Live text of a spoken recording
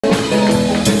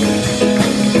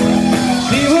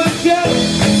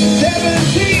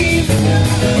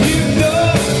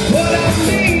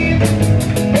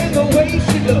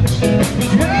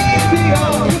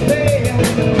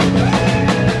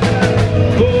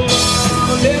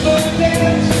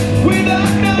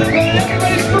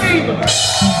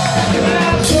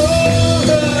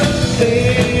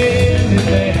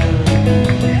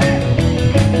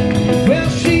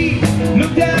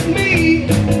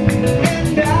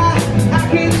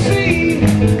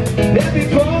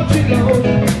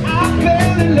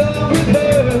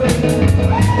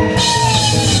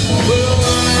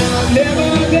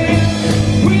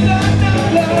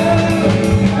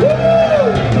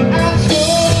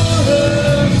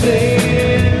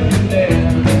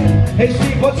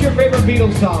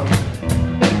Beatles song.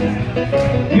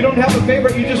 You don't have a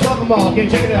favorite, you just love them all. Okay,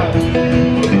 check it out.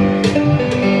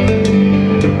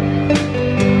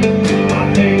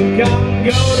 I think I'm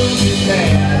gonna be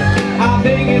sad. I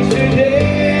think it's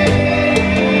today.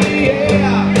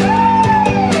 Yeah.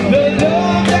 The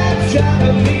love that's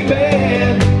driving me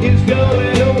mad is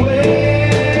going away.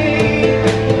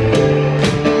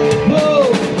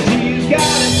 Whoa, she's got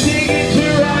a ticket to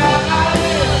ride.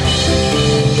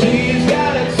 She's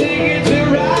got a ticket to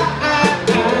ride.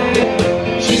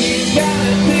 She's got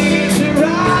a ticket to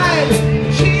ride.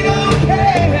 She don't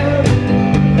care.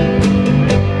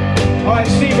 All right,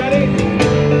 Steve, ready?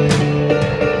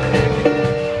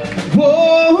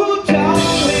 Whoa,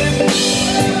 darling,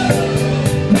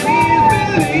 please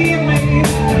believe me.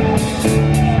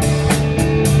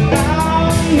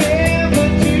 I'll never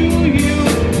do you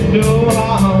no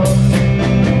harm.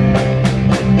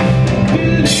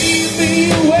 Believe me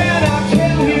when I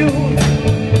tell you,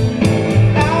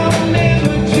 I'll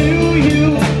never do you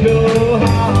no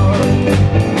harm.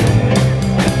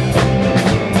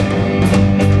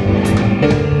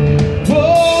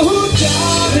 Whoa,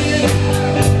 darling,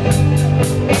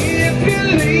 if you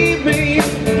leave me,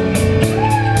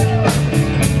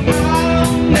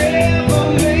 I'll never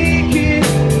make it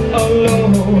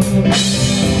alone.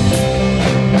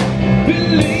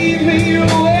 Believe me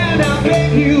when I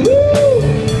beg you,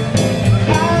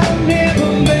 I'll never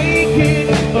make it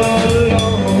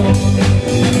alone.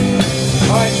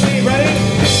 All right, Steve, ready?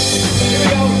 Here we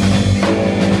go.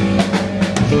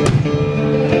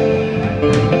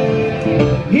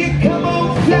 Here come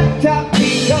old flat top, he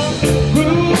comes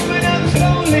grooving up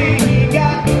slowly. He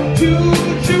got two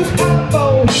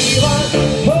elbows. He was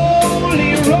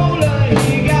holy roller.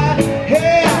 He got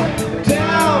hair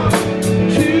down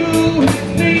to his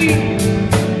knees.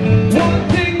 One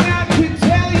thing I can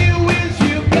tell you is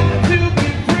you've got to be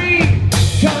free.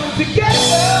 Come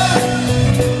together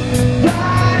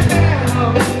right now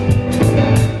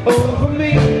over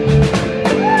me.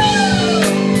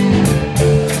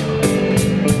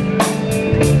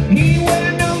 He wear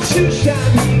no shoe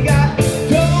shine. He got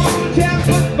don't have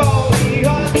football. He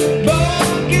got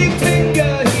monkey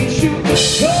finger. He shoot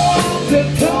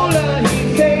Coca-Cola. He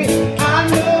say, I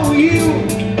know you,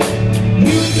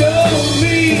 you know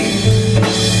me.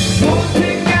 One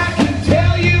thing I can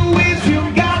tell you is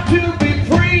you've got to be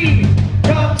free.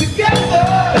 Come together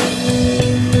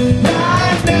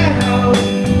right now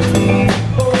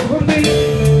over me.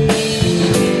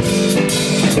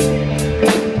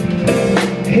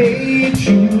 Hey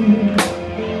Jude,